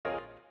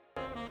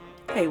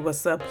Hey,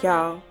 what's up,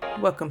 y'all?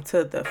 Welcome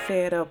to the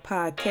Fed Up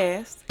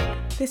Podcast.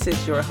 This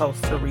is your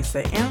host,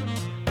 Teresa M.,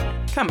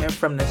 coming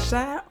from the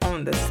Shy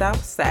on the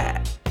South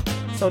Side.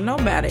 So no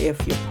matter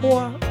if you're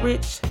poor,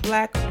 rich,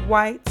 black,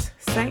 white,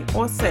 saint,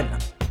 or sinner,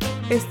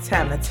 it's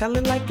time to tell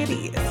it like it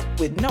is,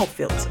 with no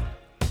filter.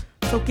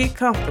 So get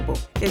comfortable.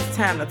 It's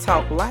time to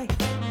talk life,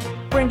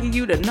 bringing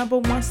you the number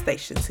one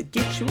station to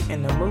get you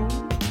in the mood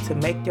to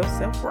make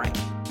yourself right.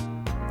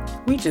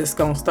 We just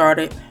gonna start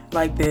it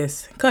like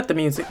this. Cut the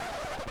music.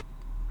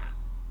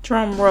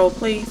 Drum roll,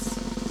 please.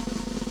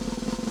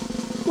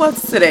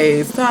 What's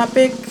today's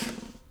topic?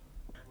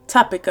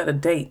 Topic of the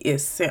day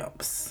is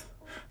simps.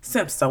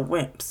 Simps are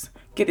wimps.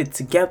 Get it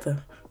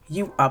together.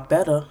 You are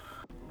better.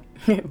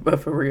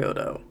 But for real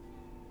though.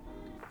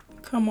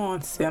 Come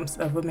on, simps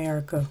of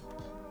America.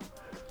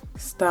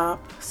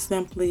 Stop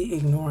simply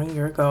ignoring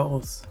your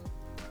goals.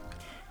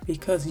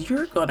 Because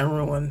you're gonna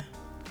ruin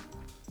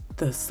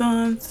the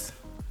sons,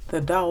 the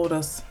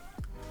daughters,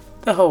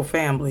 the whole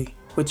family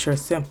with your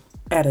simp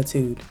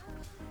attitude.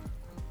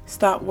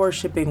 Stop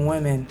worshiping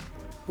women.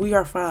 We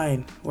are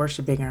fine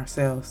worshiping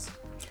ourselves.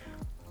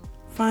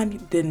 Find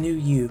the new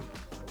you,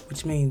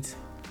 which means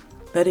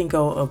letting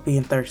go of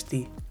being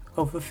thirsty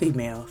over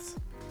females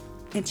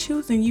and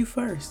choosing you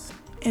first,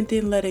 and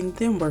then letting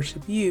them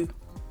worship you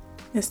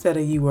instead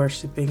of you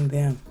worshiping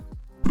them.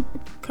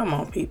 Come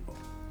on, people.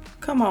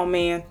 Come on,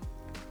 man.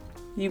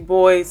 You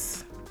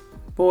boys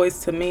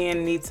to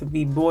men need to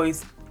be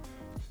boys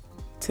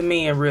to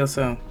men real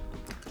soon.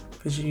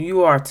 Because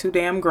you are too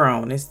damn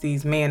grown. It's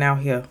these men out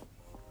here.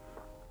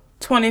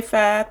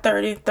 25,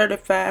 30,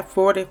 35,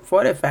 40,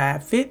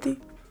 45, 50,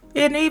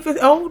 and even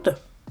older.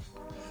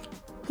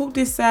 Who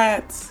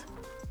decides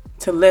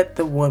to let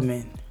the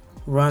woman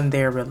run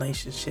their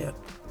relationship?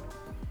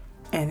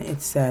 And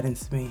it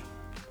saddens me.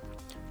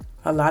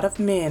 A lot of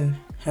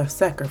men have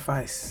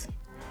sacrificed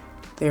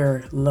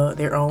their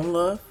own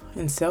love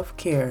and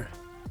self-care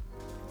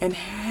and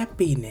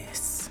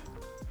happiness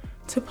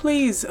to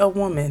please a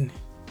woman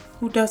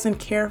who doesn't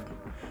care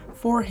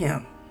for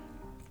him.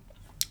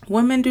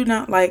 Women do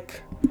not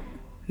like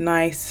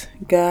nice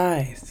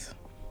guys.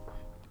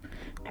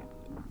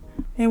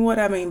 And what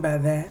I mean by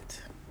that,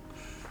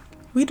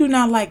 we do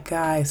not like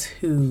guys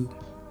who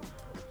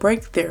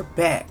break their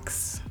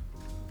backs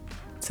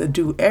to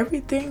do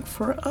everything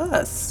for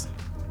us.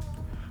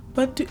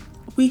 But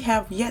we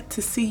have yet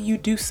to see you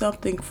do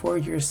something for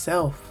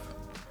yourself.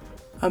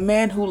 A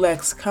man who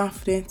lacks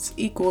confidence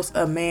equals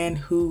a man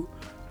who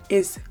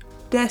is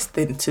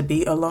destined to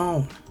be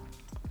alone.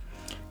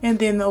 And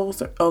then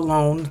those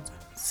alone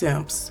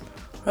simps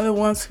are the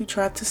ones who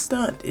try to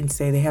stunt and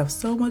say they have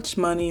so much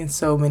money and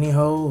so many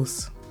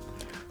hoes.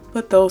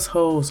 But those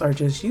hoes are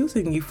just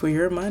using you for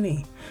your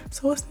money.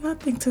 So it's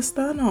nothing to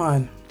stunt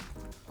on.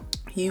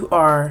 You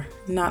are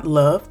not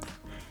loved,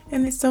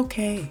 and it's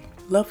okay.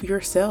 Love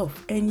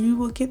yourself and you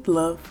will get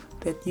love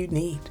that you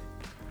need.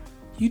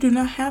 You do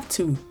not have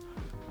to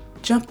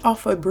jump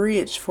off a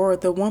bridge for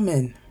the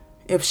woman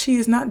if she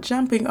is not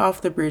jumping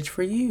off the bridge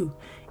for you.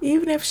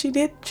 Even if she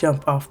did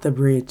jump off the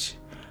bridge,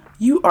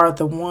 you are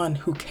the one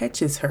who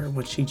catches her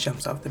when she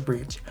jumps off the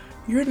bridge.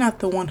 You're not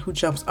the one who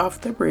jumps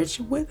off the bridge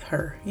with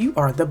her. You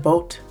are the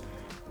boat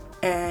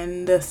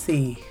and the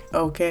sea,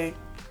 okay?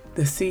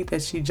 The sea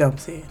that she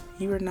jumps in.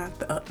 You are not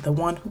the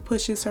one who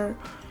pushes her,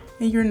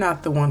 and you're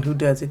not the one who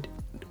does it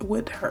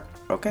with her,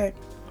 okay?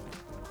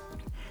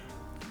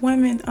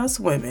 Us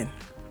women,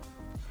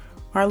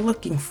 are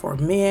looking for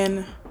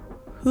men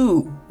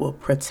who will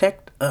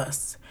protect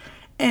us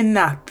and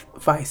not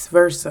vice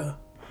versa.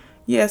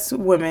 Yes,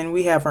 women,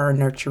 we have our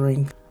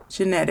nurturing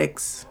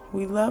genetics.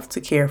 We love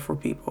to care for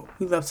people.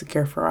 We love to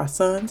care for our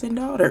sons and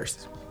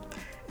daughters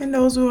and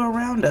those who are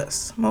around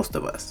us, most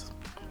of us.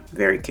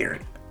 Very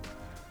caring.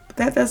 But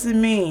that doesn't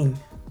mean,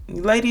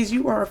 ladies,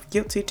 you are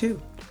guilty too.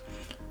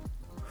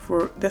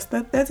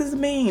 That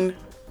doesn't mean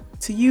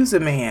to use a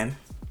man,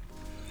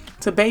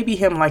 to baby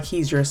him like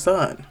he's your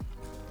son,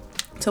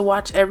 to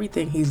watch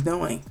everything he's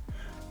doing,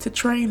 to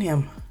train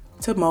him,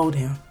 to mold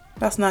him.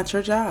 That's not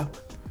your job.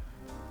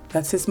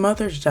 That's his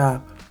mother's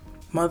job.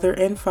 Mother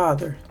and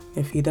father.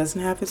 If he doesn't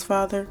have his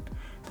father,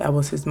 that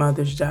was his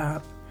mother's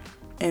job.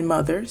 And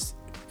mothers,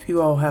 if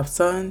you all have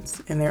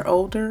sons and they're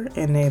older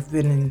and they've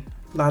been in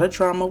a lot of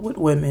drama with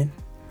women,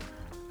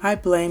 I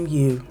blame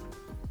you.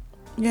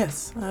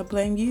 Yes, I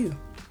blame you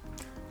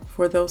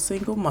for those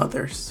single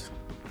mothers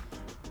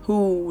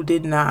who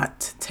did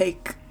not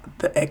take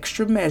the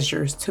extra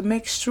measures to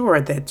make sure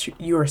that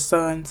your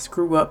sons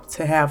grew up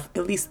to have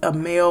at least a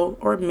male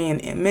or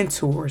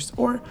mentors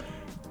or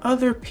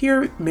other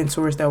peer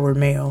mentors that were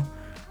male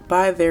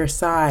by their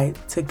side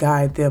to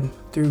guide them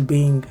through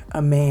being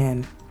a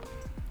man.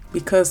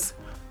 Because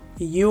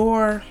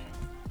your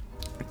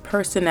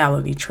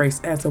personality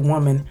traits as a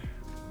woman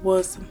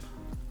was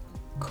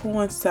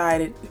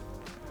coincided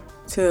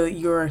to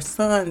your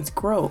son's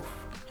growth,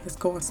 has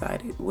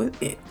coincided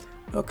with it,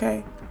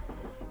 okay?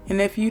 And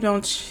if you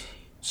don't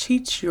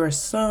teach your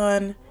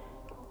son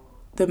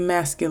the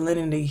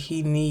masculinity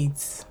he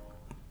needs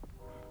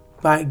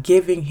by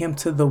giving him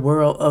to the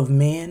world of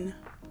men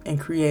and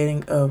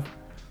creating of,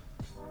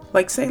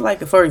 like, say,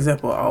 like, for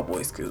example, all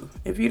boys school.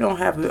 If you don't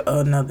have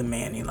another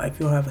man in your life,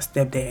 you don't have a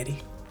stepdaddy.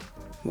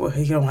 Well,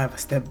 you don't have a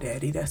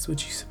stepdaddy. That's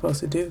what you're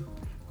supposed to do.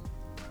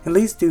 At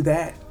least do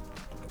that.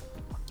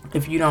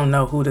 If you don't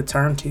know who to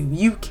turn to,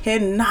 you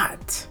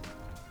cannot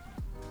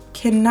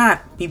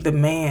be the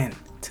man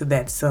to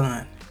that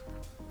son.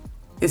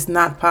 It's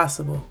not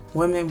possible.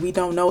 Women, we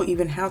don't know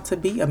even how to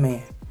be a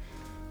man.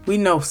 We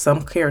know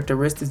some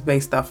characteristics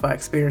based off our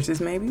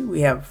experiences. Maybe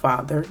we have a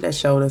father that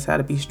showed us how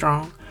to be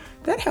strong.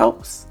 That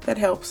helps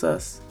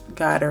us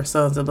guide our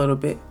sons a little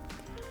bit.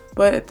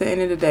 But at the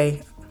end of the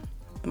day,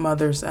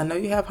 mothers, I know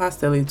you have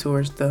hostility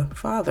towards the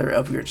father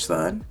of your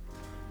son,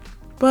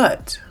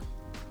 but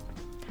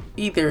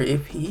either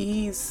if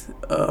he's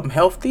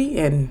healthy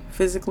and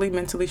physically,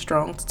 mentally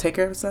strong to take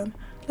care of his son,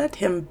 let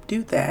him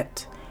do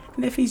that.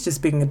 And if he's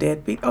just being a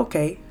deadbeat,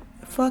 okay,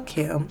 fuck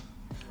him.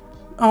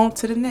 On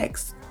to the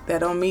next. That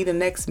don't mean the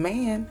next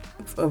man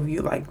of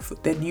you, like,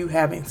 that you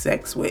having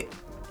sex with,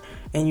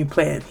 and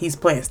he's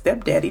playing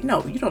stepdaddy.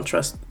 No, you don't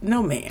trust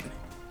no man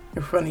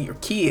in front of your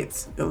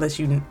kids unless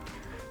you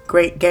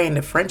gain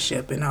the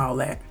friendship and all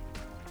that.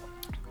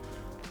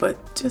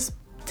 But just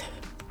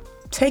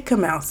take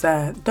him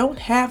outside. Don't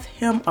have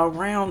him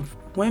around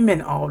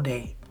women all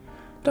day.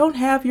 Don't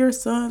have your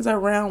sons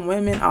around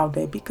women all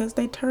day because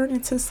they turn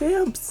into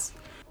simps.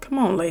 Come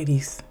on,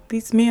 ladies.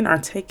 These men are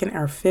taking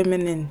our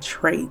feminine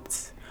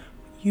traits.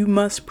 You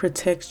must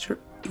protect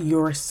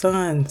your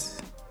sons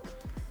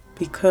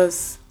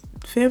because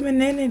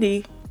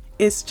femininity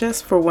is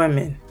just for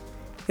women.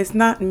 It's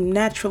not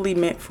naturally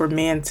meant for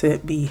men to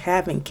be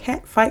having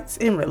cat fights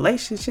in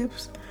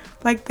relationships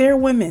like they're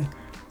women.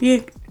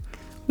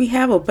 We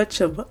have a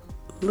bunch of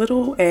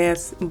little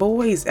ass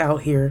boys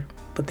out here,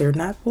 but they're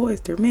not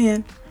boys, they're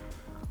men,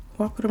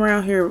 walking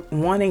around here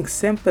wanting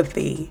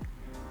sympathy,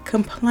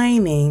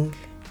 complaining,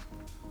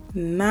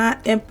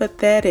 not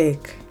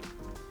empathetic.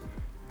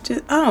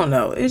 Just, I don't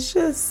know, it's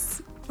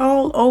just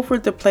all over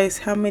the place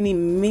how many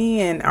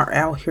men are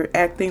out here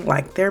acting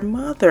like their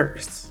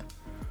mothers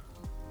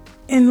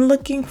and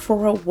looking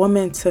for a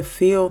woman to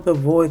fill the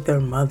void their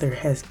mother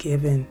has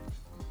given.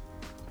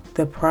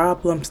 The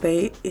problems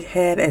they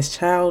had as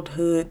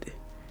childhood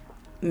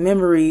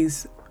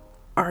memories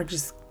are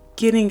just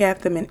getting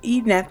at them and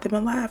eating at them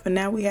alive. And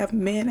now we have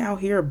men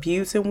out here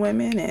abusing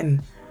women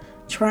and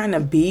trying to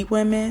be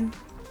women.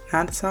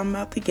 Not talking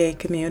about the gay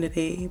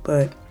community,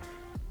 but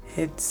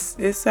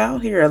it's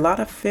out here. A lot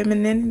of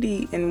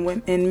femininity in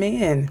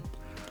men.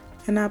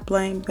 And I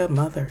blame the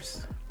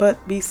mothers.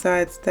 But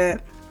besides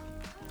that,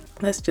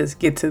 let's just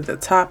get to the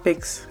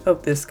topics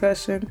of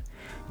discussion.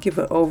 Give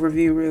an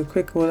overview real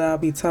quick of what I'll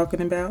be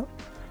talking about.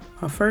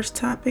 Our first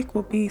topic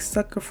will be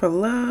sucker for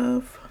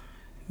love.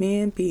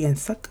 Men being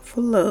sucker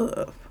for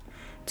love.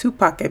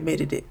 Tupac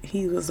admitted it.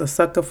 He was a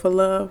sucker for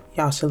love.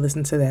 Y'all should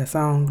listen to that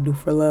song, Do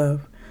For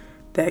Love.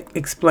 That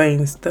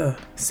explains the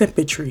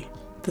simpletry,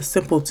 the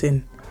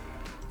simpleton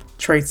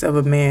traits of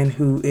a man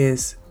who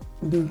is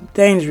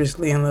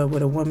dangerously in love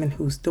with a woman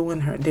who's doing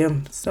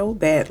them so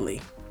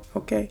badly.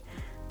 Okay?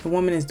 The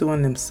woman is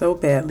doing them so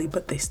badly,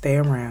 but they stay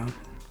around.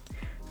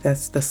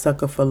 That's the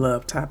sucker for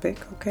love topic,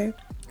 okay?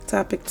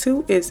 Topic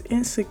 2 is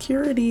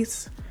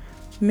insecurities.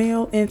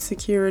 Male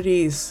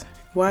insecurities.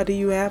 Why do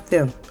you have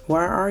them?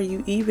 Why are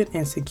you even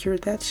insecure?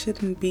 That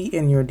shouldn't be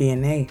in your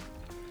DNA.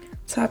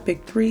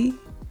 Topic 3,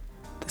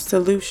 the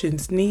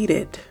solutions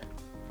needed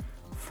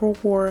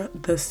for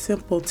the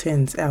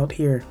simpletons out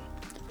here.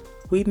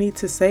 We need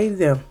to save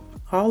them.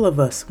 All of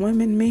us,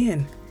 women,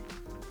 men.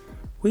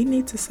 We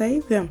need to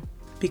save them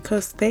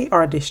because they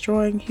are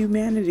destroying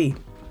humanity.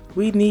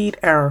 We need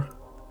our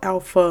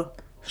alpha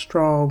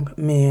strong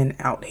men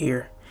out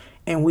here,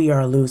 and we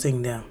are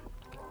losing them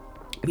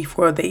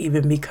before they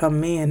even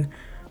become men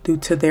due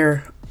to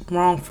their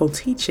wrongful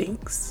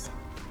teachings.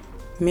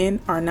 Men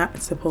are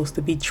not supposed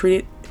to be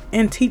treated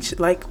and teach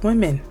like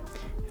women.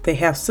 If they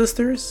have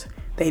sisters,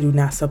 they do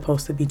not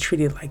supposed to be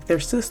treated like their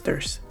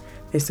sisters.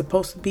 They're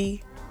supposed to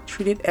be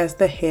treated as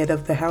the head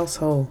of the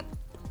household,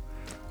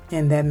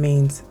 and that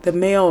means the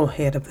male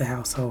head of the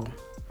household.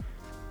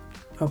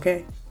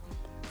 Okay?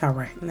 All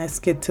right, let's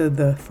get to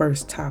the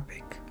first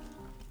topic.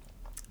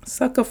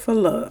 Sucker for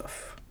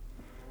love.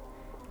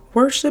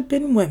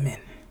 Worshiping women.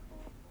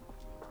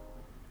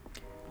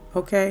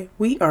 Okay,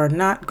 we are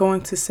not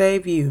going to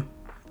save you.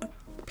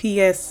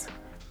 P.S.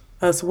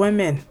 Us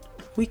women,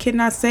 we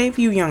cannot save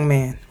you, young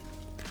man.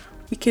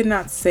 We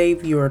cannot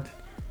save your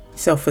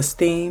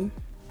self-esteem.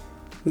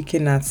 We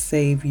cannot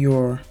save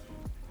your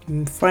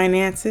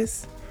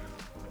finances.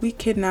 We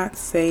cannot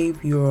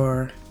save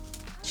your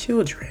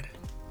children.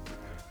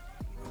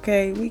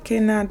 Okay, we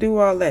cannot do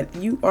all that.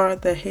 You are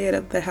the head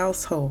of the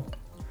household.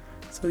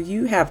 So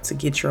you have to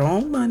get your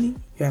own money.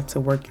 You have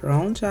to work your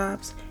own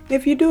jobs.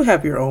 If you do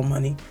have your own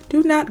money,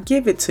 do not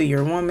give it to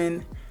your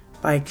woman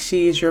like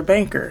she is your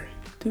banker.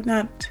 Do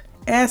not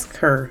ask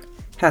her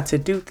how to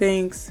do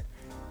things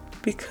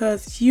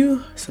because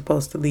you're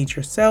supposed to lead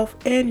yourself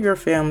and your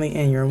family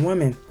and your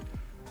woman.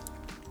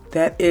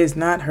 That is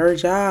not her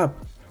job.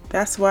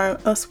 That's why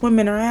us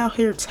women are out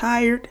here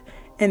tired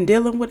and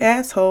dealing with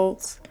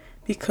assholes,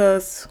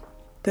 because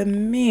the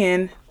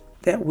men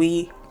that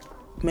we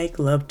make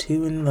love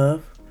to and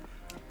love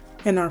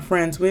and are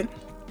friends with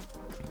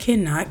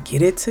cannot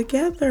get it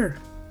together.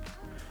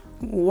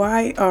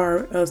 Why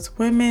are us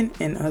women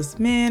and us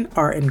men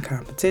are in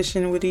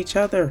competition with each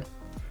other?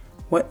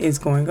 What is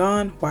going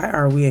on? Why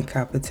are we in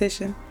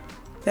competition?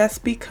 That's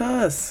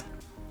because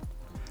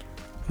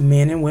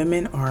men and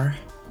women are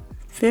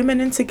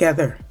feminine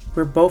together.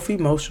 We're both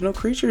emotional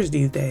creatures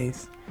these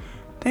days.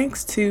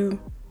 Thanks to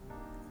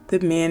the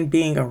men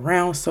being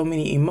around so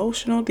many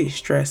emotional,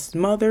 distressed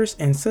mothers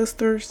and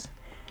sisters.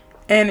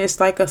 And it's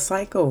like a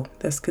cycle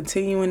that's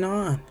continuing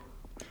on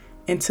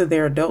into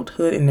their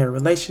adulthood and their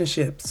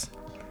relationships.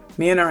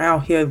 Men are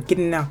out here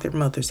getting out their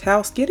mother's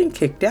house, getting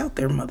kicked out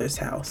their mother's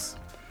house,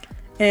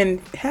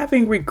 and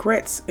having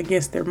regrets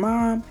against their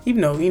mom,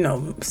 even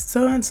though,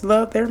 sons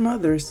love their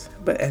mothers,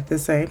 but at the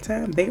same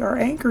time, they are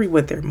angry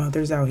with their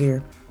mothers out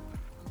here.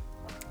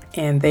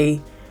 And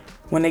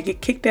when they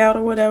get kicked out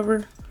or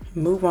whatever,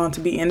 move on to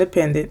be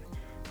independent,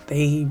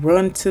 they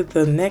run to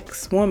the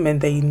next woman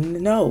they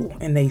know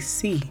and they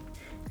see.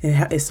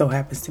 And it so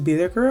happens to be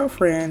their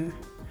girlfriend.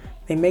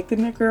 They make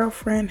them their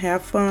girlfriend,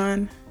 have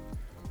fun,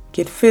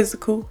 get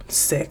physical,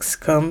 sex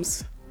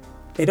comes.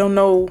 They don't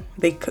know,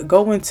 they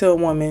go into a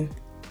woman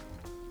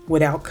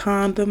without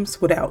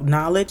condoms, without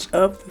knowledge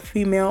of the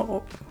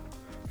female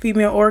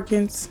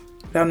organs,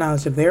 without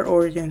knowledge of their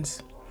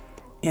organs.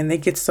 And they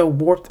get so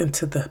warped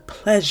into the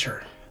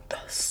pleasure, the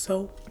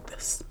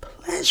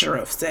pleasure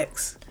of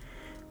sex,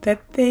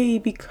 that they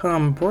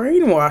become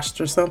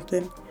brainwashed or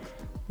something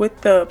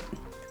with the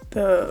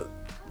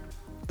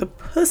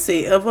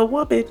pussy of a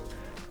woman.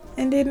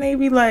 And then they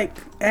be like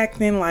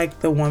acting like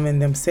the woman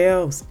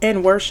themselves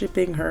and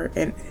worshiping her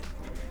and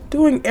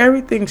doing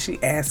everything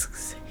she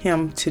asks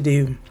him to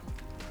do.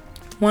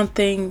 One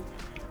thing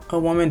a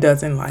woman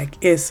doesn't like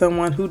is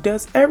someone who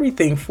does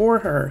everything for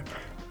her,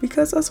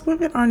 because us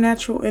women are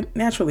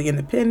naturally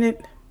independent,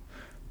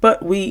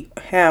 but we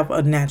have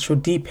a natural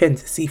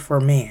dependency for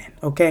man,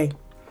 okay?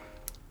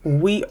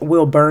 We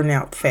will burn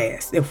out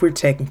fast if we're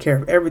taking care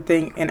of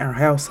everything in our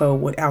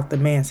household without the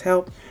man's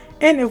help,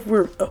 and if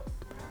we're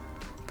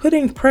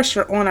putting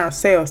pressure on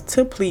ourselves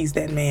to please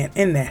that man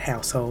in that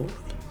household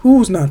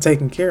who's not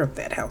taking care of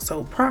that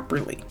household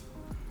properly.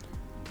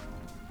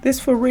 This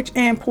for rich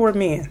and poor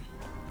men.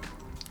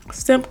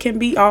 Simp can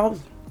be all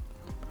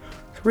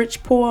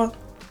rich, poor,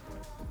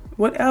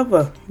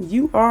 whatever.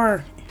 You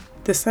are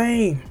the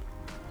same.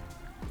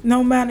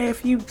 No matter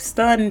if you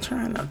studying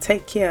trying to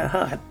take care of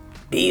her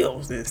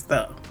bills and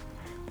stuff,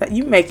 that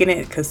you making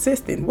it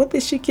consistent. What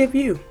did she give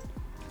you?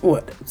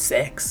 What?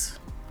 Sex.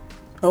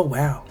 Oh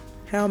wow.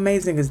 How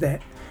amazing is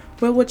that?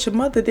 Well, what your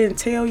mother didn't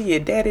tell you, your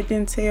daddy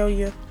didn't tell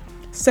you,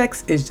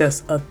 sex is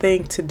just a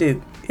thing to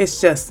do.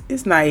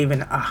 It's not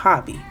even a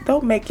hobby.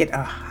 Don't make it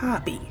a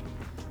hobby.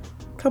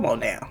 Come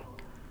on now.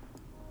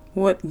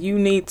 What you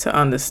need to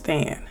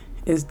understand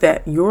is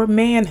that your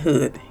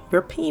manhood,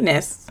 your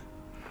penis,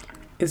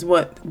 is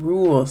what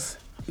rules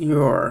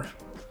your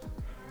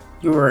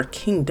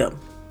kingdom,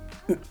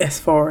 as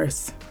far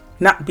as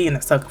not being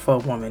a sucker for a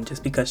woman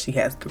just because she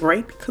has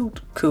great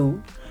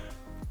coo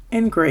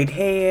and great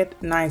head,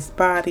 nice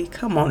body.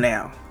 Come on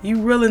now. You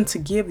willing to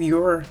give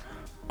your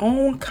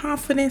own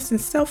confidence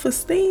and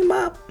self-esteem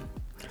up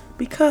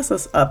because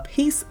of a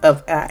piece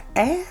of our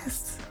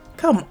ass?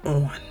 Come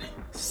on.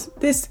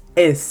 This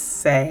is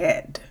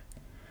sad.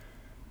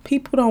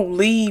 People don't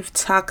leave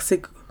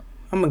toxic.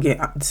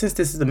 Since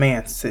this is a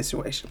man's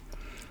situation,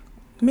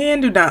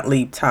 men do not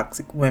leave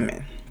toxic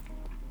women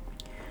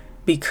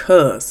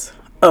because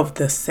of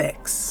the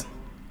sex.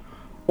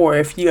 Or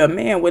if you're a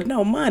man with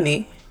no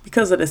money,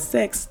 because of the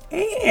sex,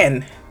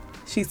 and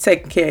she's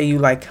taking care of you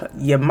like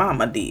your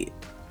mama did.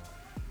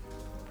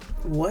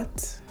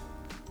 What?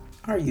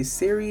 Are you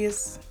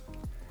serious?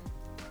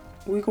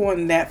 We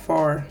going that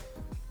far,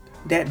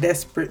 that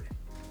desperate,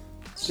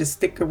 to just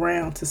stick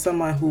around to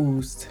someone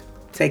who's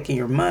taking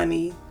your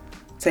money,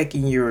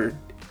 taking your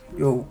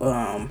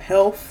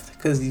health,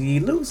 because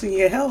you're losing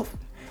your health,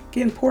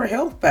 getting poor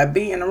health by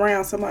being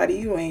around somebody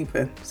you ain't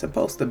even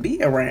supposed to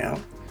be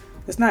around.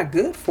 It's not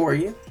good for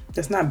you.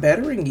 That's not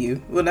bettering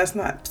you. Well, that's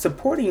not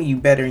supporting you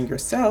bettering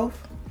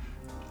yourself.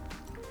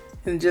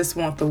 And just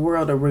want the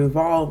world to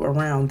revolve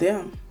around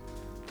them.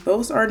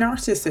 Those are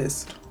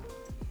narcissists.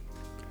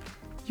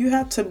 You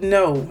have to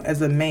know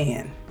as a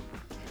man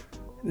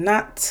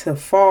not to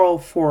fall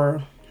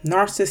for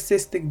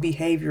narcissistic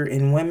behavior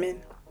in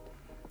women.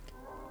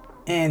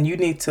 And you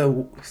need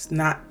to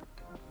not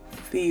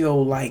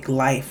feel like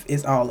life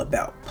is all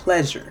about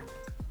pleasure.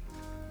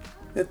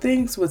 The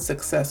things with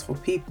successful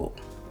people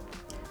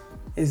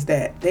is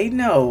that they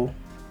know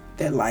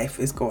that life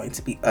is going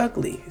to be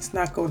ugly. It's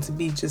not going to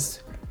be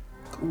just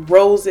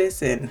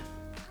roses and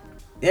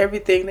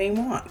everything they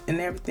want and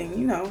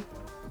everything,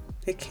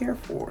 they care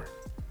for.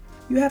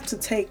 You have to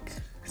take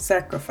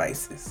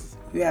sacrifices.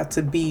 You have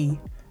to be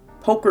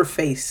poker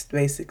faced,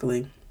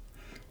 basically,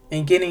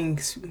 and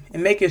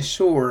making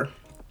sure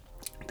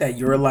that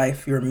your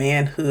life, your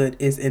manhood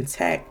is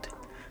intact,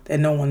 that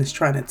no one is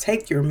trying to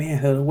take your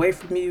manhood away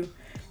from you,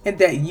 and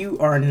that you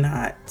are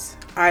not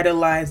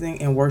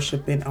idolizing and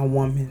worshiping a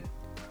woman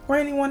or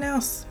anyone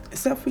else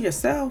except for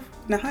yourself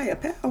and a higher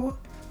power.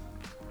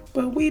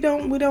 But we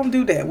don't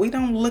do that. We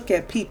don't look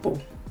at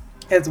people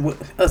as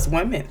us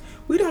women.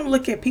 We don't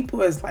look at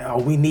people as like,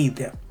 oh, we need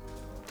them.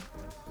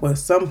 Well,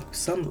 some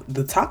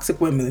the toxic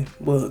women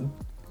will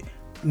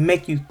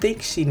make you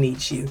think she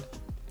needs you.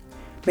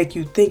 Make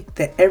you think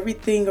that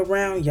everything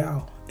around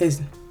y'all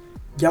is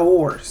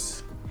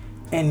yours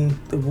and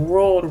the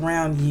world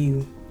around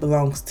you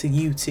belongs to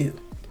you too.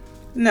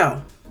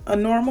 No, a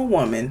normal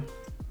woman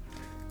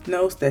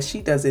knows that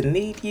she doesn't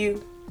need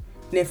you,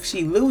 and if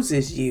she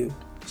loses you,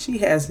 she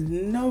has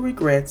no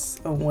regrets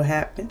on what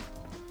happened.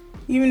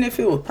 Even if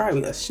it was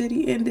probably a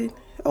shitty ending,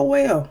 oh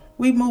well,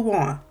 we move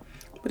on.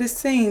 But it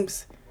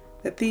seems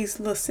that these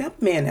little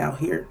simp men out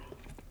here,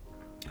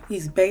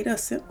 these beta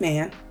simp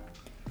men,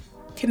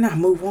 cannot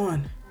move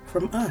on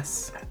from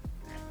us.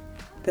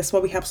 That's why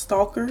we have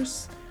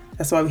stalkers.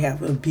 That's why we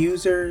have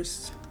abuser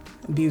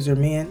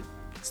men,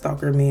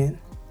 stalker men.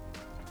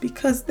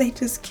 Because they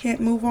just can't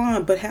move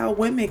on. But how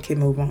women can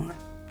move on?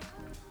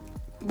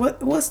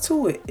 What's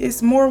to it?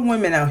 It's more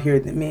women out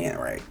here than men,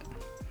 right?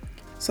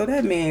 So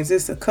that means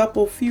it's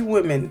few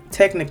women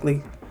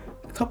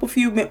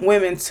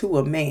to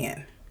a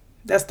man.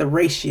 That's the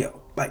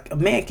ratio. Like a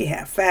man can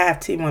have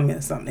 5-10 women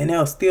or something, and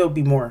there'll still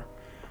be more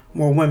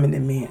women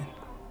than men.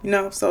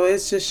 So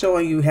it's just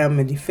showing you how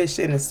many fish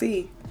in the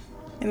sea,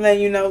 and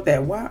letting you know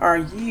that why are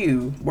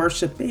you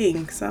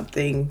worshiping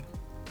something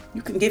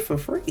you can get for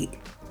free?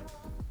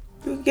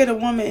 You can get a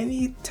woman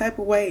any type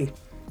of way.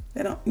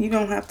 You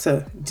don't have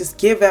to just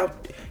give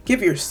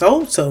your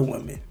soul to a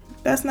woman.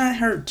 That's not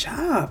her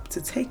job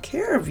to take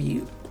care of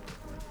you.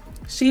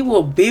 She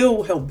will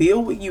help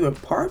build with you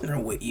and partner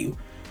with you.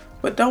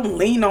 But don't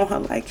lean on her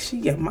like she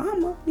your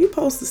mama. You're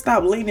supposed to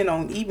stop leaning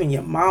on even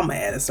your mama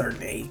at a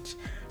certain age.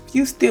 If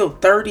you still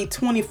 30,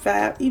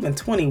 25, even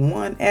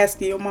 21,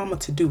 asking your mama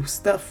to do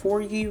stuff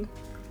for you,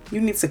 you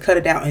need to cut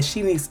it out, and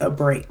she needs a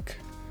break.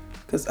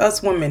 Because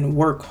us women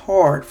work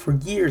hard for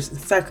years and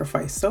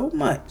sacrifice so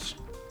much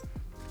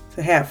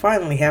to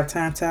finally have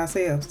time to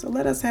ourselves. So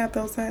let us have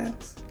those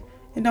times.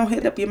 And don't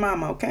hit up your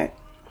mama, okay?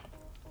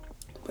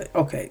 But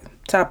okay,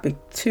 topic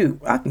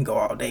 2. I can go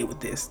all day with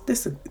this.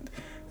 This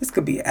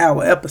could be an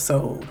hour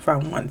episode if I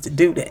wanted to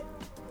do that.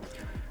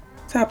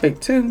 Topic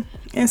 2,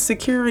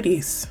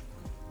 insecurities.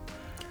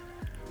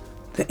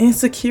 The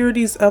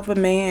insecurities of a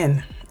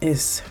man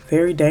is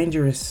very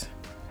dangerous.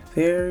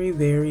 Very,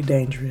 very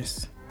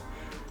dangerous.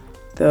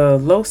 The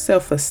low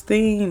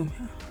self-esteem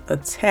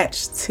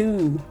attached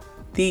to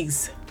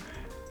these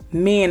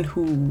men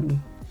who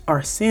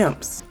are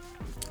simps.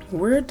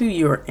 Where do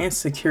your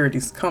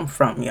insecurities come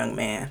from, young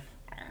man?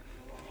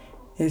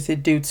 Is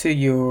it due to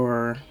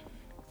your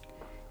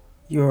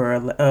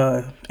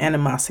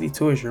animosity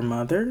towards your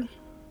mother?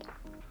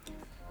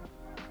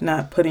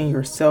 Not putting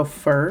yourself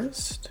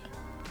first?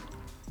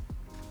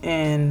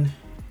 And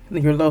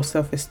your low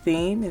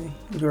self-esteem and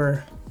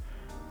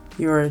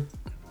your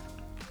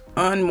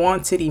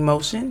unwanted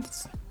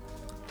emotions?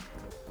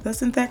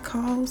 Doesn't that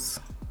cause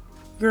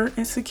your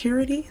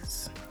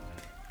insecurities?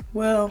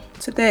 Well,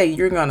 today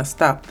you're going to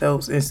stop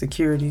those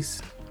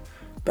insecurities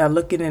by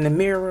looking in the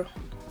mirror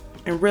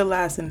and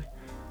realizing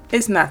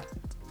it's not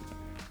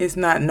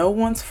no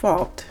one's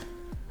fault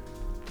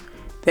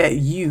that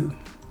you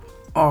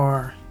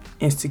are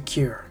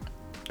insecure.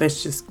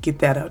 Let's just get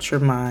that out your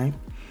mind.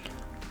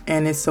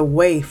 And it's a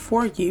way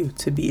for you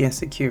to be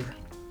insecure.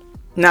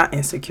 Not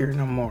insecure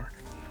no more.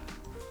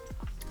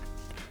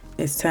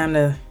 It's time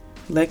to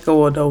let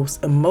go of those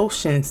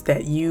emotions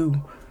that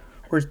you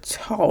were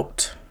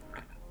taught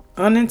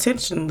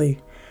unintentionally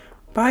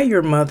by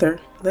your mother.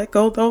 Let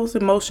go of those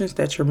emotions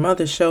that your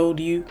mother showed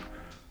you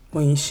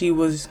when she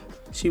was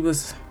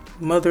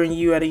mothering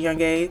you at a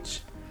young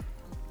age.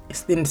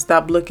 Then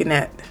stop looking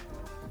at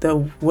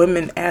the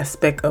women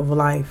aspect of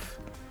life.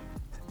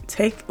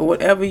 Take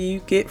whatever you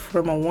get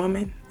from a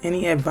woman,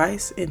 any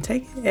advice, and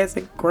take it as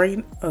a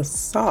grain of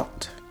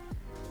salt.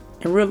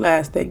 And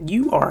realize that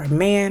you are a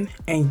man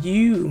and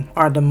you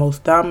are the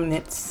most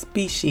dominant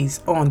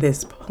species on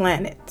this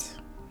planet.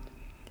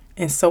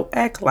 And so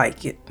act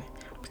like it.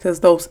 Because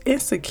those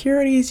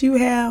insecurities you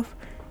have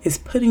is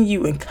putting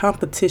you in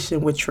competition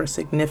with your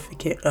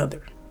significant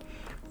other.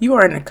 You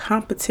are in a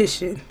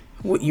competition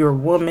with your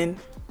woman.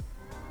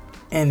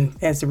 And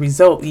as a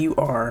result, you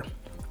are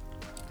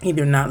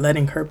either not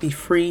letting her be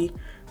free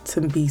to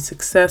be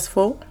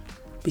successful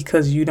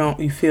because you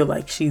feel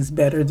like she's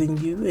better than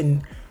you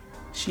and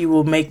she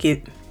will make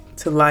it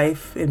to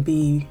life and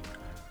be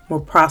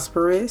more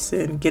prosperous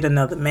and get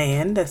another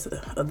man that's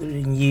other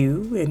than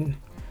you. And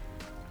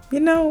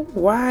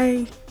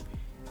why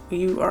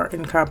you are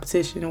in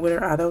competition with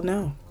her, I don't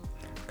know.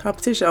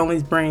 Competition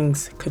only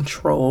brings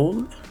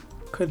control.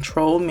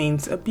 Control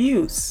means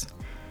abuse.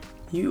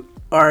 You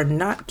are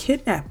not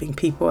kidnapping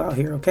people out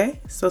here, okay?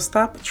 So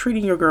stop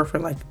treating your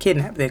girlfriend like a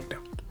kidnap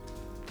victim.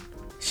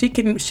 She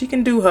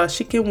can do her,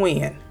 she can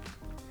win.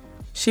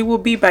 She will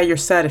be by your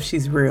side if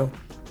she's real,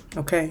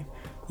 okay?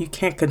 You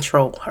can't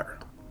control her.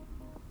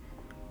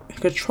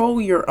 Control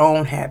your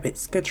own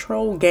habits.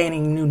 Control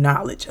gaining new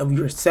knowledge of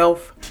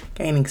yourself,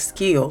 gaining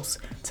skills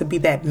to be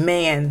that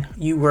man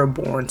you were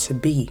born to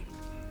be.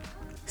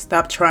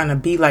 Stop trying to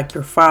be like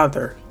your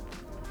father.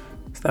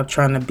 Stop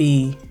trying to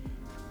be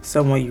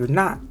someone you're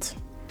not.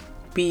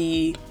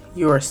 Be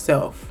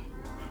yourself.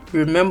 You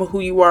remember who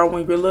you are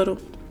when you were little?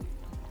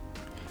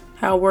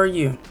 How were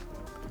you?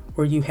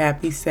 Were you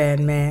happy,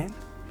 sad, mad?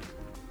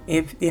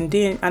 And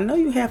then I know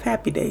you have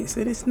happy days.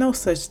 It is no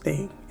such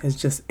thing as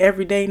just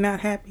every day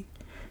not happy.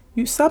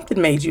 Something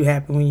made you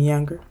happy when you're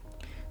younger.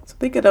 So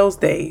think of those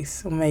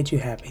days what made you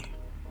happy.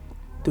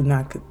 Do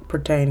not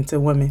pertain to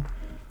women.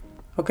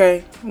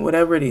 Okay?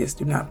 Whatever it is,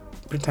 do not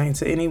pertain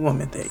to any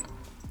woman thing.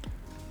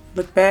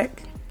 Look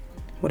back.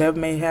 Whatever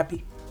made you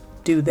happy,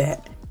 do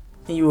that.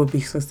 And you will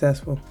be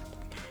successful.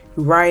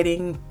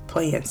 Writing,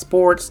 playing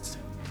sports,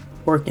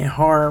 working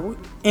hard,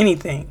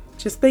 anything.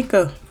 Just think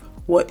of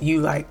what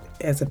you like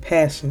as a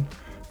passion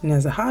and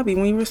as a hobby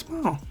when you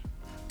respond.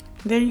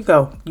 There you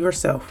go.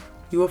 Yourself.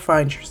 You will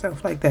find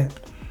yourself like that.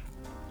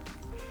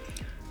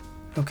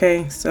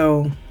 Okay,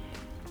 so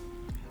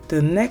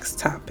the next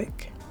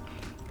topic,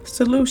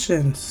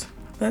 solutions.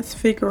 Let's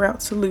figure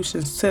out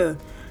solutions to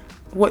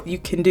what you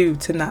can do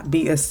to not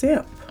be a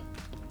simp.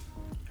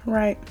 All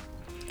right.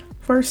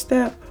 First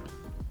step,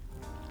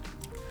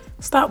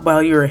 stop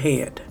while you're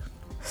ahead.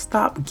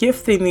 Stop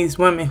gifting these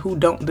women who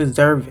don't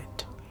deserve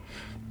it.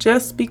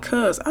 Just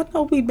because I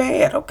know we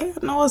bad, okay?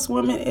 I know us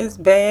women is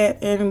bad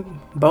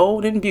and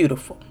bold and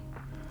beautiful.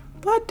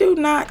 But do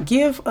not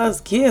give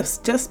us gifts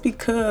just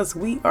because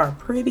we are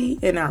pretty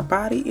and our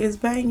body is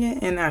banging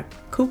and our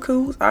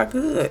cuckoos are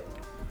good.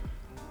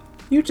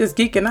 You just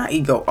geeking our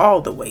ego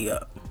all the way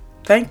up.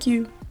 Thank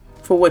you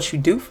for what you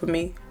do for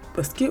me,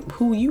 but skip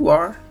who you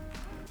are.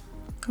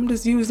 I'm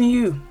just using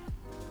you.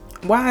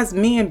 Why is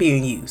men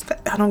being used?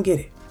 I don't get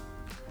it.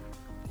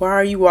 Why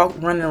are you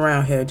running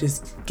around here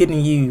just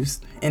getting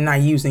used and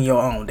not using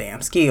your own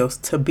damn skills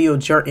to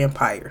build your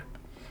empire?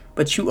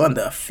 But you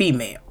under a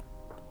female.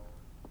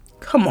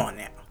 Come on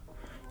now.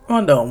 You're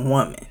under a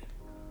woman.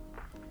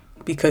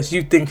 Because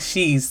you think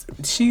she's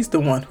the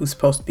one who's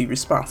supposed to be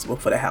responsible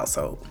for the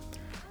household.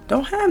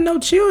 Don't have no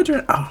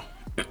children. Oh,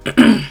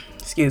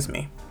 excuse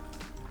me.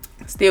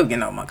 Still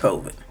getting on my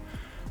COVID.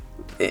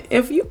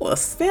 If you a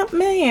simp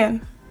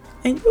man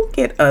and you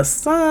get a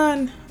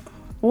son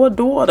or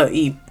daughter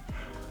even,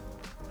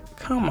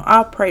 come on,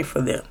 I'll pray for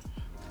them.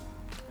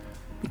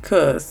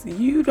 Because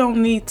you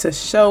don't need to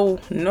show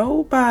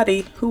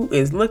nobody who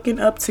is looking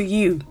up to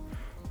you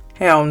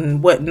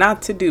what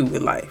not to do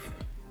with life.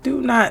 Do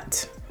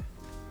not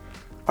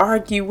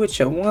argue with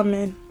your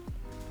woman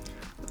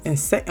and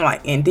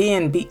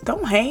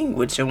don't hang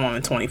with your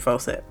woman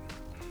 24/7.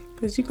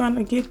 Because you're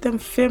gonna get them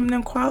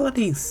feminine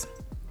qualities.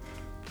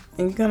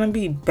 And you're gonna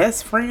be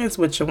best friends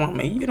with your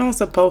woman. You don't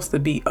supposed to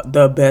be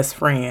the best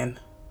friend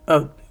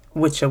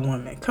with your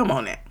woman. Come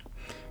on now.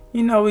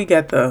 You know we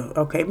got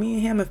me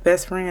and him as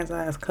best friends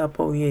last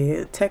couple.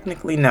 Yeah,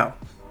 technically no.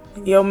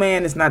 Your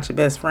man is not your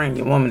best friend.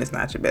 Your woman is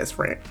not your best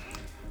friend.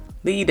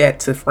 Leave that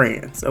to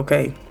friends,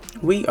 okay?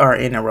 We are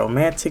in a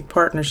romantic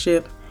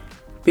partnership,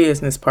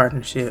 business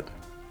partnership.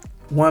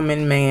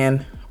 Woman,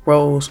 man,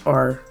 roles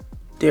are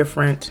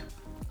different.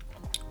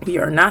 We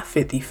are not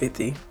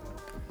 50-50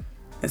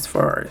 as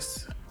far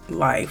as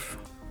life.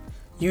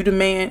 You the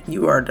man,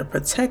 you are the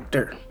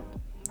protector,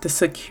 the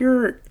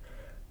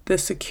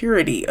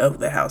security of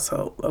the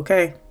household,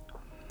 okay?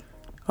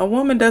 A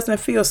woman doesn't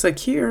feel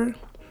secure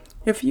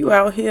if you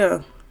out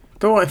here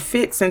throwing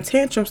fits and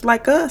tantrums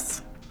like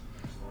us.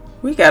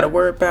 We got to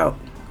worry about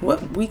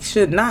what we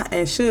should not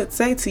and should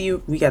say to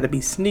you. We got to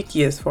be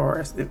sneaky as far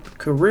as the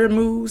career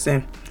moves,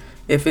 and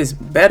if it's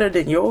better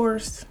than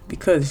yours,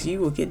 because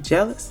you will get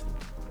jealous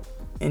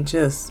and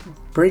just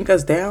bring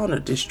us down or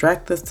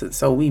distract us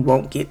so we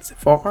won't get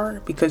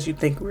far because you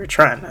think we're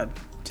trying to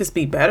just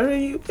be better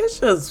than you. It's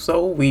just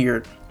so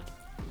weird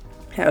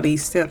how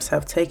these simps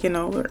have taken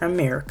over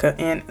America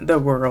and the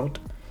world.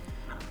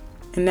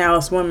 And now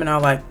us women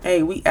are like,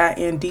 hey, we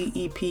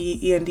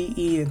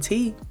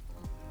INDEPENDENT.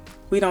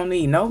 We don't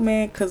need no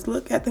man, because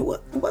look at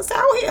what's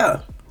out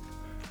here.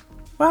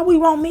 Why we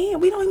want men?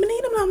 We don't even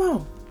need them no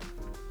more.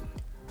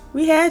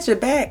 We had your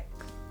back,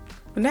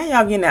 but now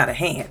y'all getting out of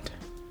hand.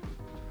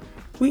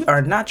 We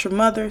are not your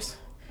mothers.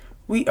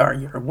 We are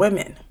your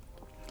women.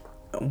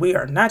 We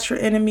are not your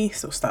enemy,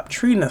 so stop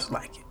treating us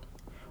like it.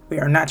 We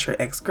are not your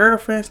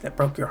ex-girlfriends that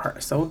broke your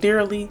heart so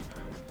dearly,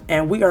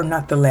 and we are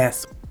not the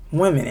last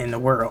women in the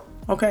world,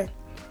 okay?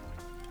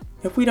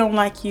 If we don't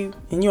like you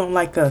and you don't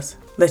like us,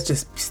 let's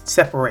just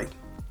separate.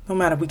 No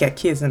matter if we got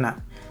kids or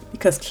not.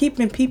 Because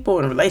keeping people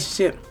in a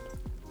relationship,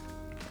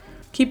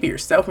 keeping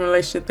yourself in a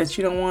relationship that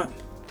you don't want,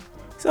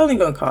 it's only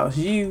going to cause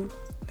you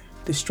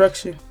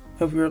destruction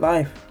of your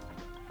life.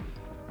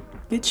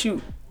 Get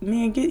you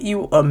get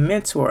you a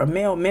mentor, a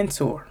male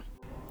mentor,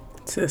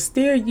 to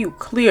steer you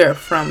clear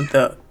from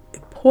the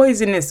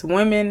poisonous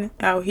women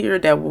out here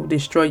that will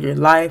destroy your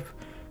life,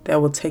 that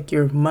will take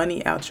your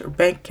money out your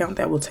bank account,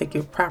 that will take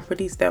your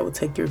properties, that will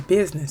take your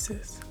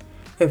businesses.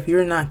 If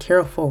you're not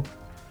careful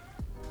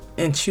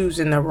in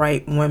choosing the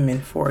right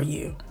women for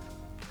you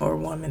or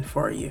woman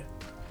for you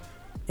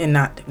and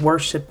not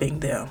worshiping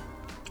them.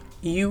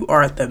 You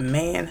are the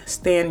man.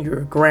 Stand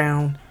your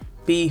ground.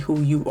 Be who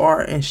you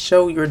are and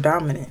show your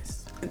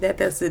dominance. That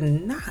does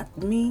not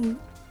mean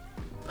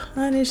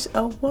punish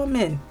a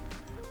woman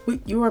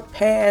with your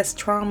past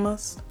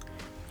traumas,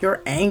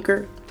 your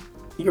anger,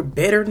 your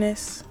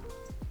bitterness.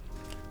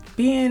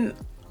 Being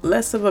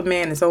less of a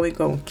man is only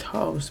going to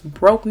cause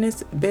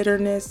brokenness,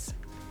 bitterness,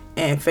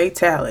 and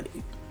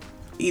fatality.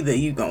 Either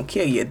you going to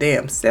kill your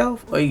damn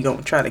self or you going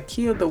to try to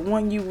kill the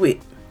one you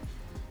with.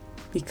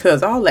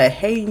 Because all that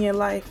hate in your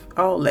life,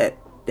 all that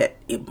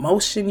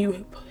emotion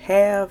you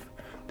have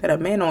that a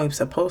man only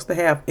supposed to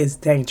have is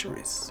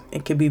dangerous.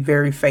 It can be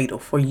very fatal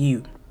for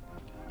you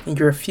and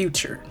your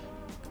future.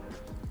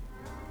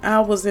 I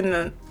was in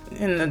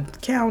the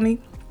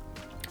county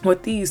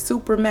with these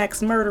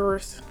supermax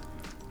murderers.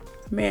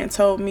 Man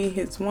told me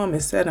his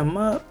woman set him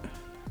up,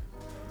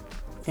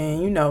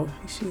 and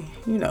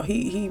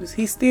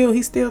he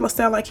still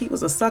sound like he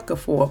was a sucker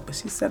for her, but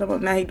she set him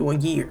up. Now he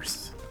doing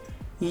years,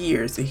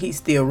 and he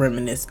still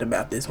reminiscing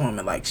about this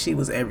woman like she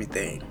was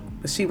everything,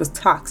 but she was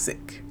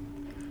toxic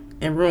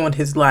and ruined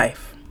his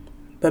life.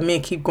 But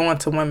men keep going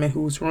to women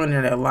who's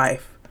ruining their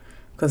life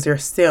because they're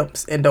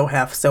simps and don't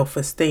have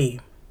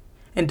self-esteem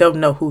and don't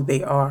know who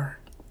they are.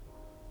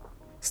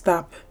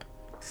 Stop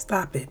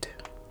it.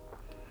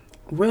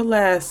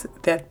 Realize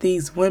that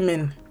these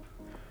women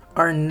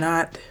are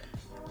not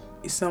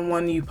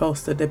someone you're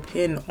supposed to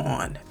depend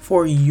on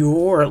for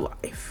your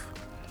life.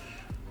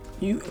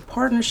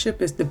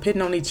 Partnership is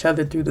depending on each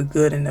other through the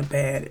good and the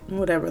bad.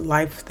 Whatever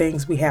life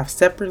things we have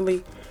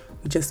separately,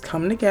 we just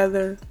come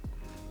together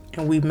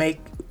and we make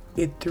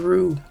it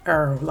through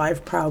our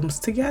life problems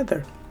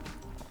together.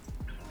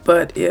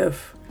 But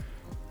if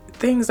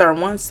things are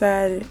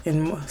one-sided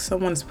and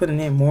someone's putting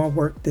in more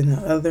work than the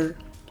other,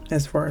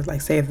 as far as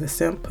like say if the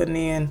simp putting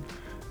in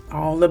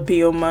all the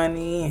bill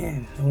money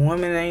and the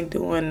woman ain't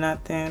doing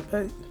nothing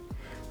but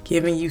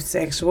giving you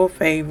sexual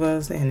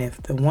favors, and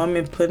if the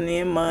woman putting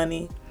in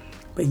money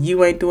but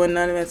you ain't doing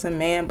nothing as a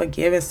man but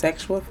giving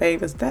sexual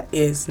favors, that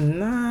is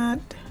not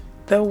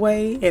the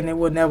way, and it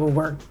will never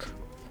work.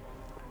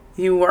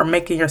 You are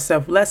making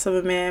yourself less of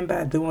a man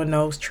by doing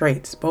those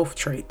traits, both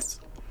traits.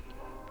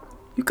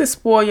 You could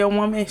spoil your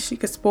woman, she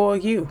could spoil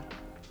you,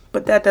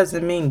 but that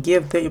doesn't mean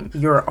give them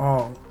your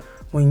all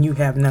when you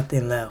have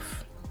nothing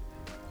left.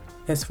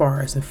 As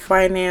far as the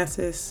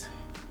finances,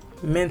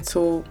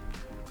 mental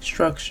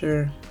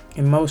structure,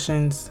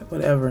 emotions,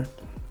 whatever,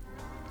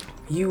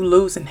 you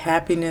losing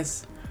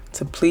happiness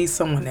to please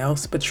someone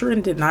else, but you're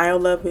in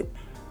denial of it,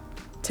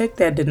 take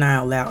that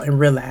denial out and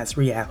realize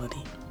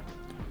reality.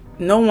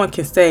 No one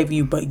can save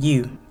you but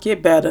you.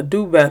 Get better,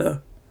 do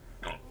better.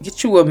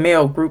 Get you a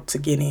male group to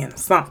get in,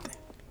 something.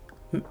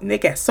 They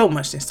got so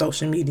much in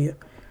social media.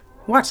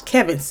 Watch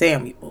Kevin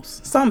Samuels,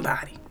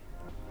 somebody.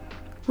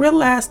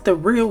 Realize the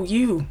real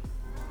you.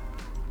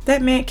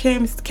 That man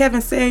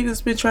Kevin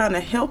Samuels been trying to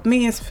help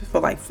men for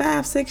like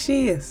 5-6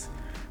 years.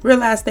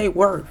 Realize they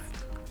worth.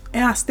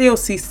 And I still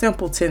see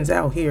simpletons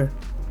out here.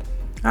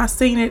 I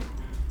seen it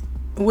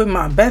with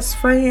my best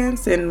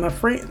friends and my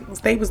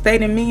friends. They was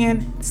dating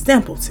men,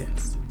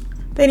 simpletons.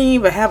 They didn't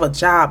even have a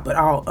job, but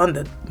all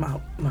under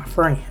my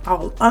friend,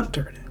 all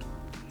under them.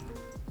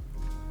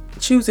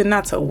 Choosing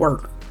not to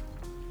work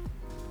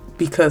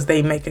because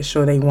they making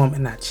sure they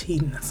woman not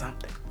cheating or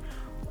something.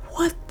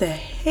 What the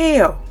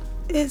hell?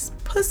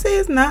 Pussy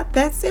is not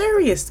that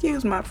serious.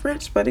 Excuse my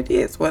French, but it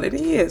is what it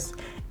is.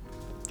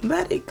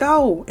 Let it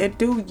go and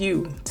do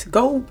you. To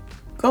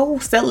go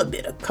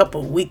celibate a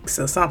couple weeks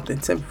or something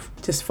to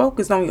just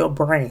focus on your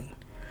brain.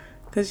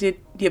 Because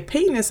your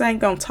penis ain't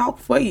going to talk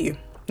for you.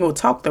 It will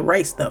talk the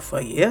right stuff for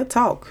you. It'll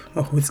talk.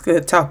 Oh, it's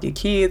good to talk your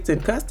kids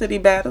and custody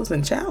battles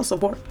and child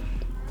support.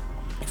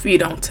 If you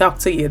don't talk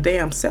to your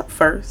damn self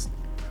first,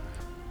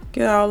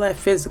 get all that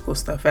physical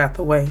stuff out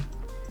the way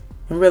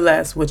and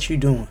realize what you're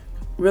doing.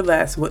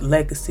 Realize what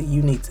legacy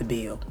you need to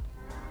build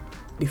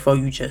before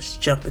you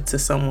just jump into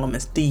some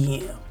woman's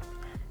DM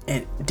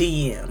and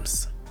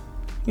DMs.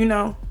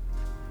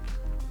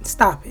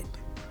 Stop it.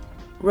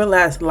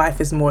 Realize life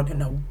is more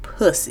than a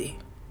pussy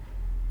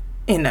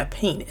and a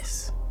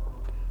penis.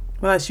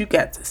 Realize you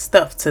got the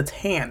stuff to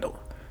handle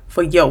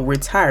for your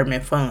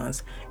retirement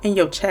funds and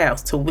your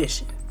child's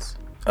tuitions.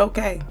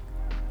 Okay?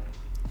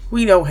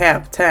 We don't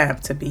have time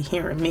to be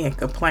hearing men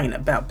complain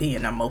about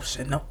being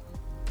emotional.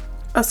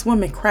 Us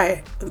women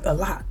cry a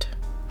lot.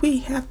 We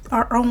have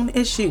our own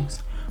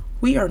issues.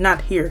 We are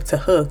not here to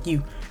hug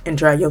you and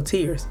dry your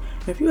tears.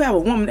 If you have a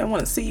woman that want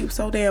to see you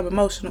so damn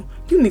emotional,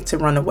 you need to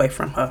run away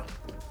from her.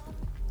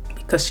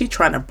 Because she's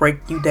trying to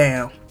break you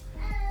down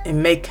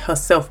and make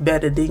herself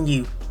better than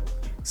you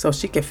so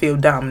she can feel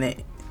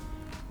dominant.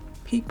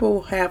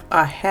 people have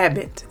a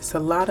habit. It's a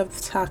lot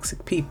of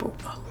toxic people.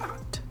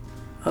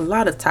 A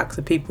lot of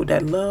toxic people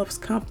that loves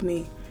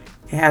company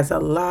and has a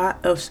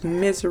lot of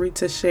misery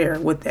to share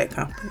with that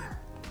company.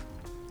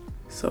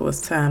 So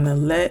it's time to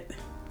let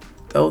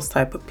those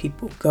type of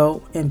people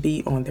go and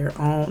be on their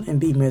own and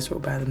be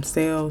miserable by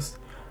themselves.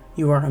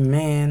 You are a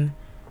man.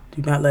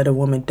 Do not let a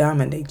woman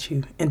dominate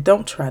you. And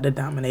don't try to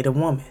dominate a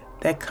woman.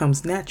 That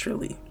comes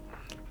naturally.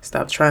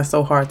 Stop trying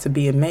so hard to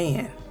be a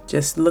man.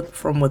 Just look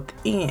from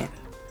within.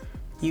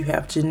 You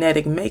have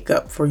genetic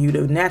makeup for you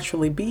to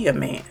naturally be a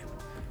man.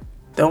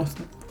 Don't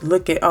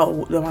look at,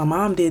 oh, my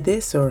mom did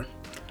this, or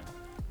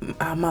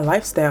my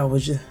lifestyle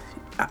was just,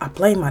 I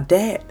blame my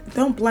dad.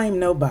 Don't blame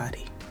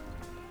nobody.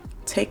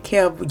 Take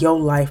care of your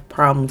life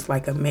problems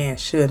like a man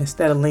should,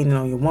 instead of leaning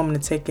on your woman to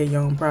take care of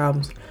your own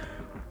problems.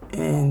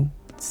 And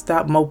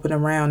stop moping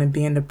around and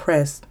being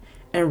depressed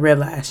and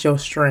realize your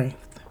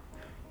strength.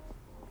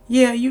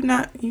 Yeah, you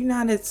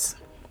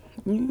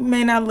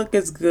may not look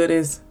as good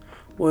as,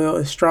 well,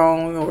 as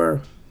strong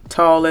or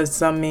tall as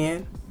some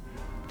men.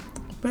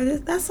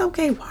 But that's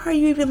okay. Why are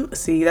you even...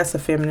 See, that's a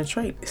feminine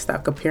trait.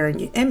 Stop comparing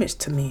your image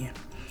to men.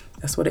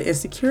 That's where the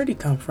insecurity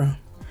come from.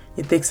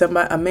 You think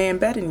a man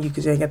better than you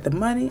because you ain't got the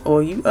money,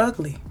 or you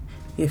ugly.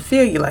 You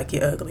feel you like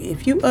you're ugly.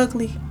 If you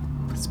ugly,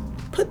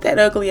 put that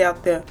ugly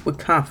out there with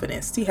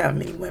confidence. See how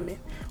many women,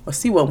 or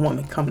see what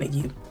woman come to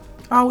you.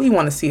 All we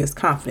want to see is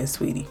confidence,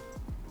 sweetie.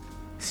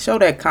 Show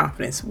that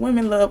confidence.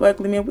 Women love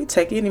ugly men. We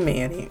take any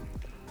man in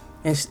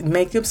and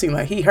make him seem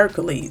like he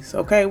Hercules.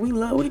 Okay, we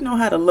know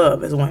how to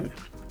love as women.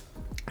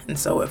 And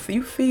so if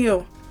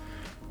you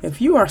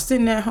are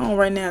sitting at home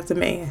right now as a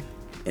man,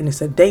 and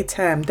it's a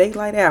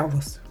daylight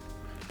hours,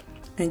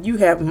 and you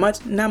have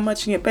not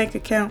much in your bank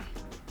account,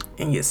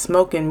 and you're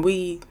smoking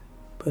weed,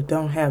 but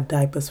don't have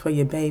diapers for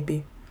your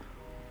baby,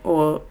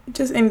 or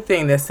just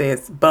anything that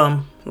says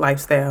bum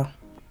lifestyle,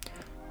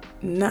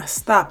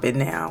 stop it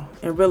now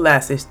and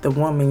realize it's the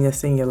woman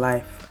that's in your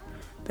life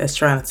that's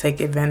trying to take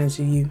advantage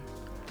of you.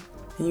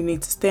 And you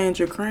need to stand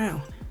your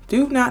ground.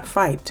 Do not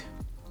fight.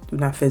 Do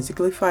not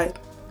physically fight,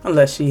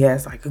 unless she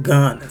has like a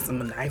gun or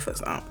some knife or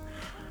something.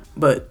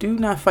 But do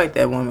not fight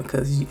that woman,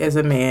 because as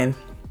a man,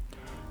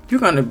 you're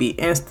going to be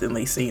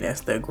instantly seen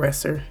as the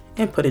aggressor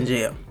and put in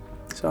jail.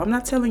 So I'm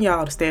not telling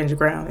y'all to stand your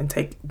ground and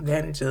take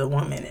advantage of the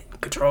woman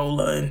and control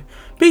her and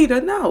beat her.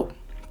 No.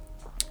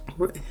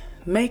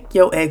 Make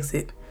your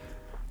exit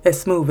as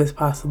smooth as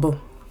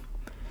possible,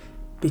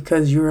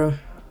 because you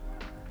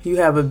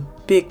have a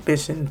big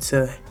mission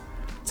to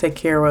take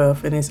care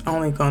of, and it's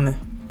only going to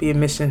be a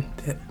mission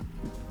that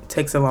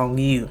takes along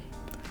you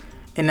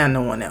and not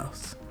no one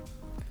else.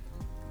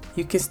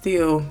 You can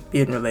still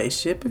be in a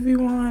relationship if you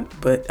want,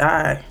 but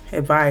I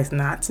advise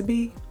not to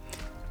be.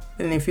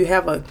 And if you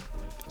have a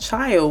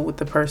child with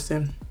the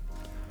person,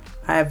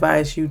 I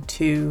advise you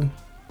to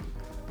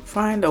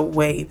find a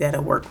way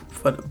that'll work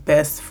for the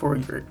best for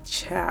your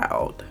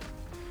child.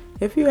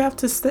 If you have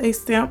to stay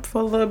simp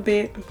for a little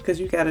bit because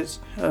you got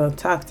a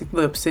toxic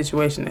little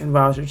situation that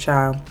involves your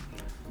child,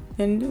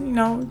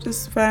 and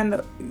just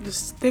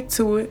stick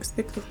to it,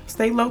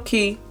 stay low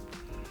key,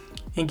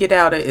 and get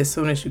out of it as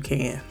soon as you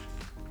can.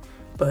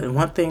 But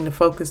one thing to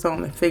focus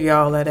on and figure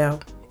all that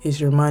out is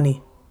your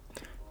money.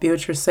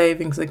 Build your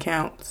savings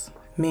accounts.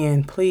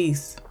 Men,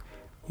 please,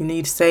 you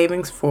need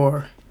savings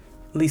for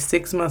at least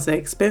 6 months of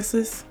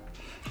expenses,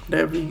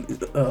 whatever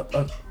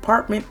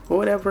apartment or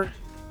whatever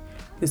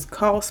this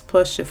costs,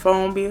 plus your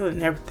phone bill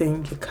and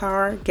everything, your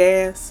car,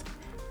 gas.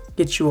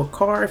 Get you a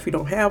car if you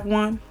don't have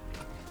one.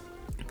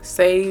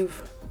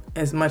 Save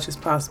as much as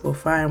possible.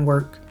 Find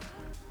work,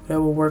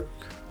 whatever work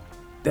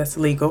that's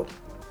legal,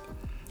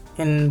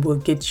 and will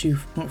get you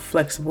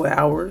flexible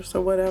hours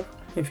or whatever.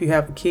 If you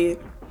have a kid,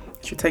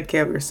 you should take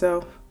care of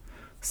yourself.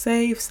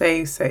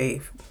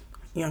 Save,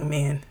 young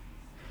man.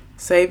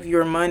 Save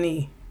your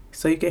money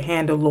so you can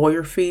handle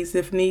lawyer fees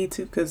if need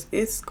to, because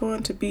it's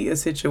going to be a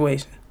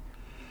situation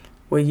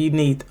where you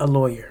need a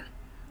lawyer.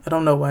 I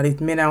don't know why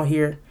these men out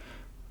here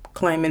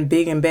claiming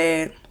big and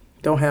bad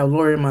don't have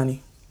lawyer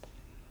money.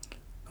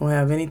 Don't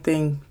have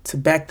anything to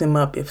back them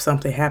up if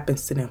something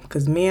happens to them,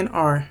 because men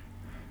are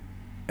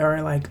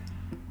like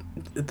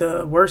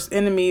the worst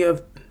enemy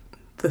of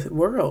the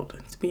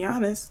world. To be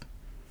honest,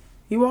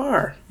 you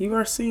are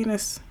seen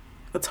as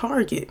a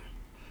target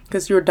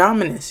because your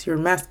dominance, your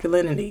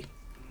masculinity,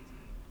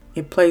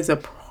 it plays a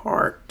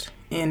part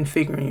in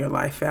figuring your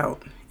life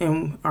out.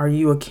 And are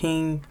you a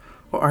king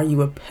or are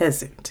you a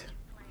peasant?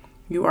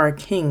 You are a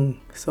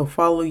king, so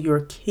follow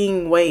your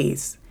king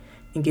ways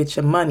and get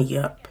your money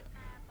up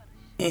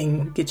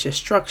and get your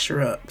structure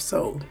up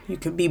so you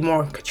can be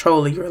more in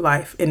control of your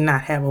life and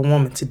not have a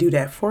woman to do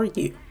that for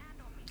you.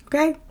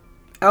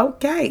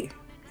 Okay.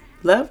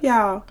 Love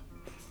y'all.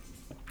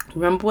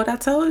 Remember what I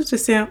told you,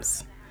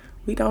 simps.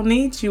 We don't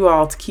need you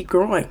all to keep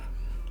growing.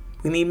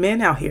 We need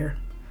men out here.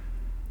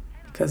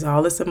 Because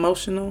all this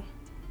emotional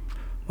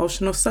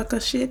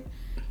sucker shit,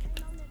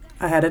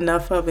 I had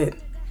enough of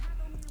it.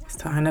 It's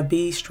time to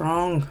be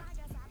strong.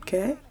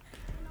 Okay?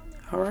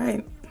 All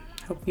right.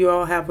 Hope you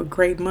all have a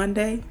great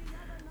Monday.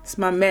 It's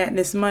my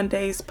Madness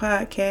Mondays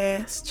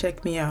podcast.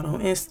 Check me out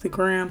on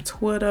Instagram,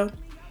 Twitter,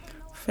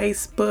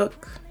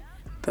 Facebook,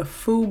 the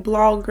Food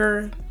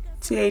Blogger,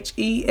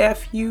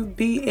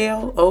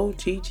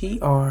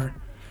 TheFublogger.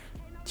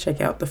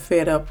 Check out the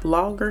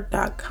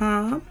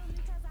fedupblogger.com.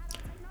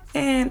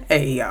 And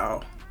hey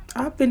y'all,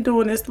 I've been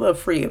doing this little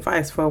free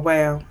advice for a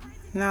while,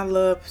 and I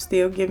love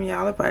still giving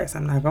y'all advice.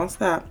 I'm not gonna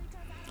stop.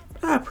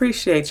 But I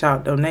appreciate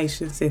y'all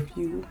donations if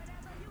you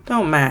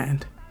don't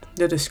mind.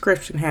 The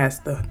description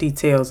has the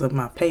details of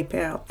my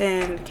PayPal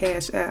and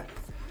Cash App.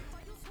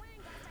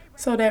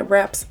 So that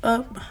wraps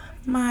up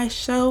my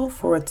show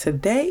for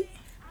today.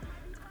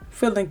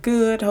 Feeling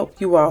good.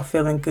 Hope you all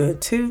feeling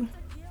good too.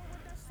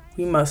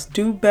 We must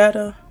do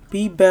better,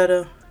 be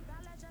better,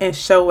 and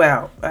show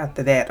out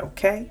after that,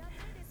 okay?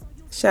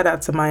 Shout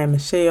out to Maya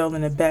Michelle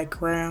in the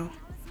background.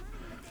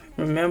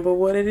 Remember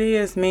what it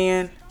is,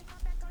 man.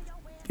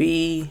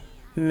 Be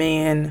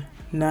men,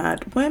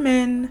 not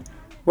women.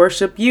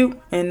 Worship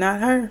you and not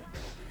her.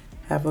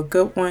 Have a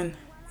good one.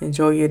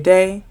 Enjoy your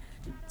day.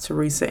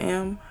 Teresa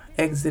M.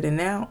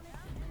 Exiting out.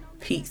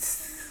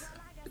 Peace.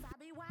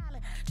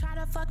 Try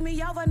to fuck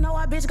me over, know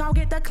a bitch gon'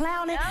 get the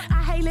clowning.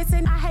 I hate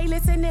listening to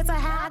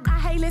how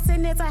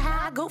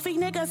goofy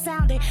niggas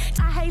sounded.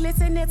 I hate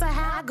listening to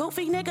how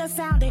goofy niggas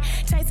sounded.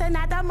 Chasing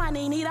out the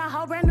money, need a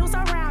whole brand new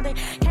surrounding.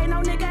 Can't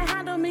no nigga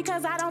handle me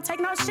cause I don't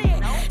take no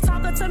shit.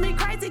 Talking to me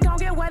crazy, gon'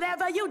 get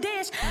whatever you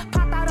dish.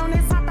 Pop out on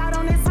this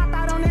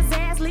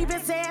ass, leave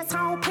his ass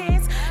home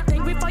pissed.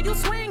 Think before you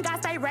swing, I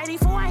stay ready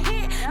for a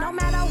hit. No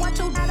matter what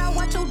you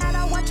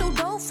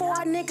do for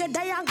a nigga,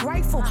 they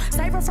ungrateful.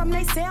 Save her from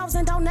themselves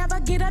and don't never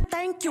get a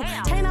thank you.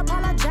 Can't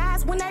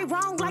apologize when they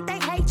wrong like they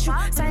hate you.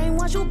 Same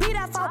ones you be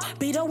there for,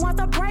 be the ones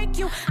to break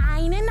you.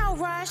 I ain't in no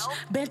rush,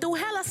 been through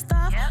hella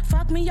stuff.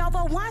 Fuck me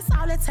over once,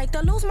 all it take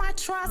to lose my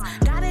trust.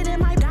 Got it in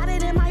my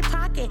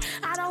pocket,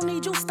 I don't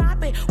need you,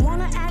 stop it.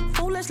 Wanna act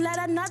foolish, let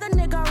another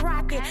nigga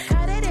rock it.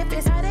 Cut it if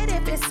it's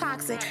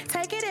toxic,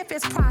 take it if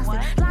it's profit.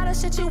 Lot of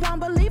shit you won't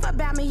believe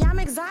about me, I'm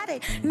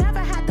exotic. Never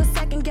had to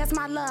second guess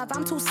my love,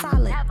 I'm too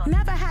solid.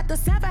 Never had to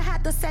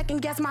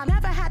second guess my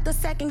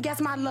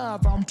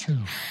love, I'm too.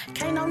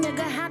 Can't no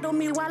nigga handle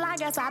me, well I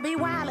guess I be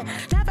wildin'.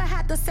 Never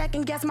had to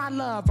second guess my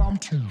love, I'm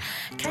too.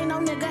 Can't no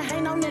nigga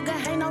handle me,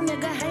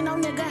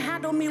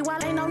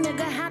 well ain't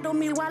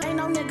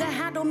no nigga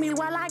handle me,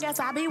 well I guess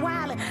I be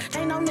wildin'.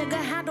 Ain't no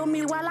nigga handle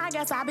me, well I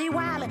guess I be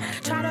wildin'.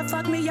 Try to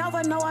fuck me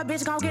over, know a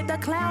bitch gon' get the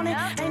clowning.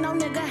 Ain't no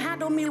nigga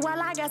handle me,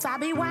 well I guess I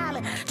be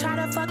wildin'. Try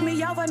to fuck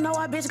me over, know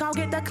a bitch gon'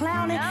 get the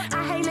clowning.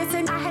 I hate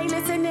listening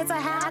to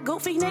how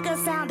goofy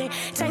niggas sounded.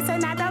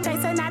 Chasing out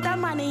the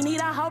money, need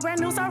a whole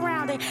brand new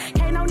surrounding.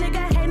 Can't no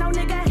nigga handle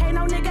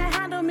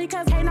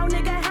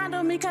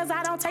me cause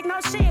I don't take no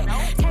shit.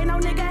 Can't no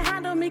nigga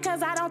handle me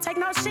cause I don't take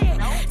no shit.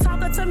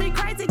 Talking to me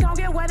crazy, gon'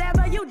 get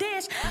whatever you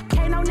dish.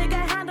 Can't no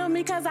nigga handle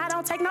me cause I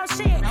don't take no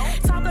shit.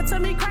 Talking to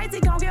me crazy,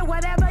 gon' get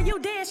whatever you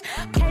dish.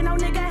 Can't no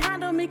nigga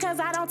handle me cause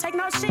I don't take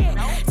no shit.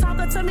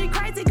 Talking to me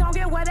crazy, gon'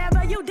 get whatever